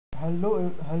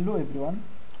Hello everyone.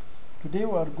 Today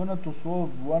we are gonna to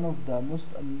solve one of the most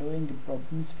annoying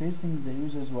problems facing the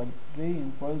users while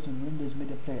playing files on Windows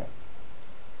Media Player.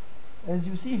 As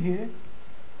you see here,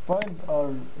 files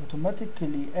are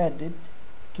automatically added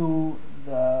to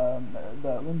the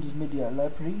Windows Media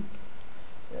Library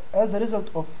as a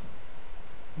result of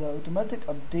the automatic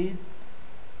update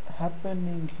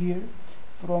happening here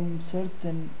from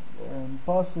certain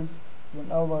passes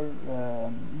on our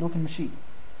local machine.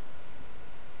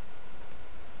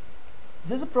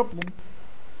 This problem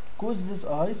causes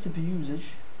a high CPU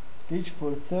usage, reach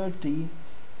for 30,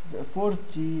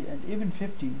 40 and even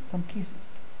 50 in some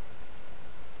cases.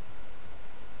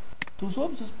 To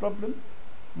solve this problem,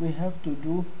 we have to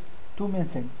do two main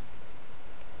things.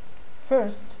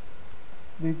 First,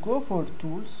 we go for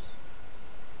Tools,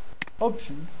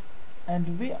 Options,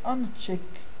 and we uncheck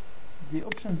the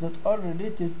options that are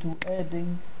related to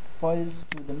adding files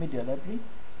to the media library.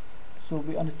 So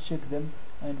we uncheck them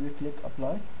and we click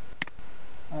Apply,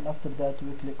 and after that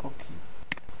we click OK.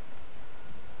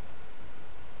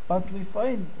 But we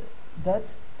find that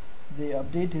the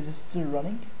update is still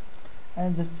running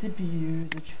and the CPU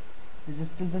usage is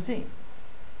still the same.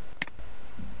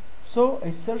 So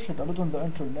I searched a lot on the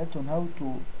internet on how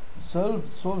to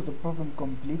solve the problem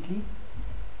completely,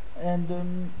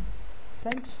 and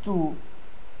thanks to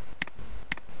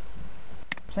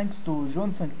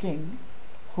Jonathan King,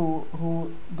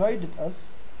 who guided us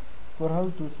for how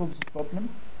to solve this problem.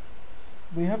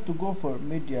 We have to go for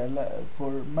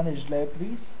manage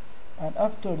libraries, and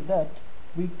after that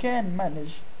we can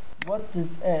manage what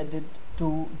is added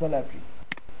to the library.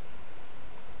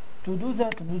 To do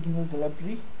that in Windows the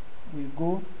library, we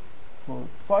go for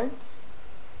Files,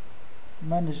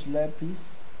 Manage Libraries,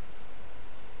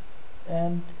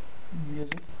 and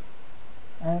Music,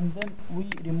 and then we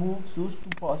remove those two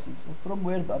passes from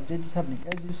where the update is happening.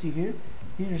 As you see here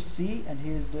is C, and he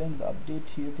is doing the update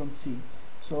here from C.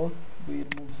 So we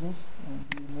remove this and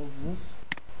we remove this,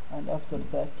 and after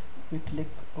that we click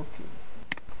OK.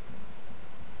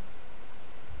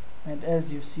 And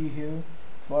as you see here,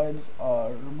 files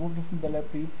are removed from the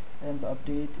library and the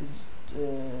update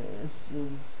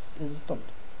is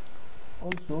stopped.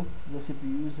 Also, the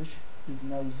CPU usage is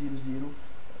now 0,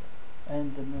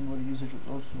 and the memory usage is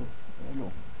also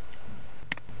low.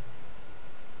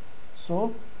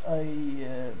 So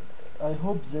I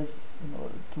hope this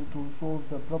to solve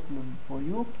the problem for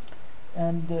you.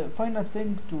 And final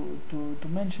thing to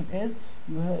mention is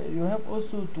you have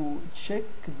also to check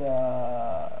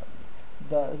the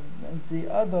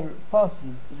other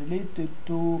passes related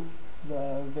to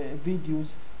the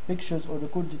videos, pictures or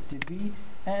recorded TV,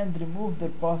 and remove their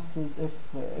passes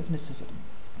if necessary.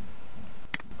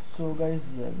 So guys,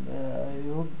 I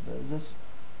hope this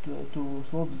to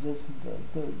solve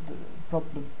the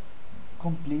problem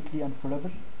completely and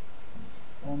forever,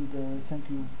 and thank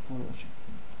you for watching.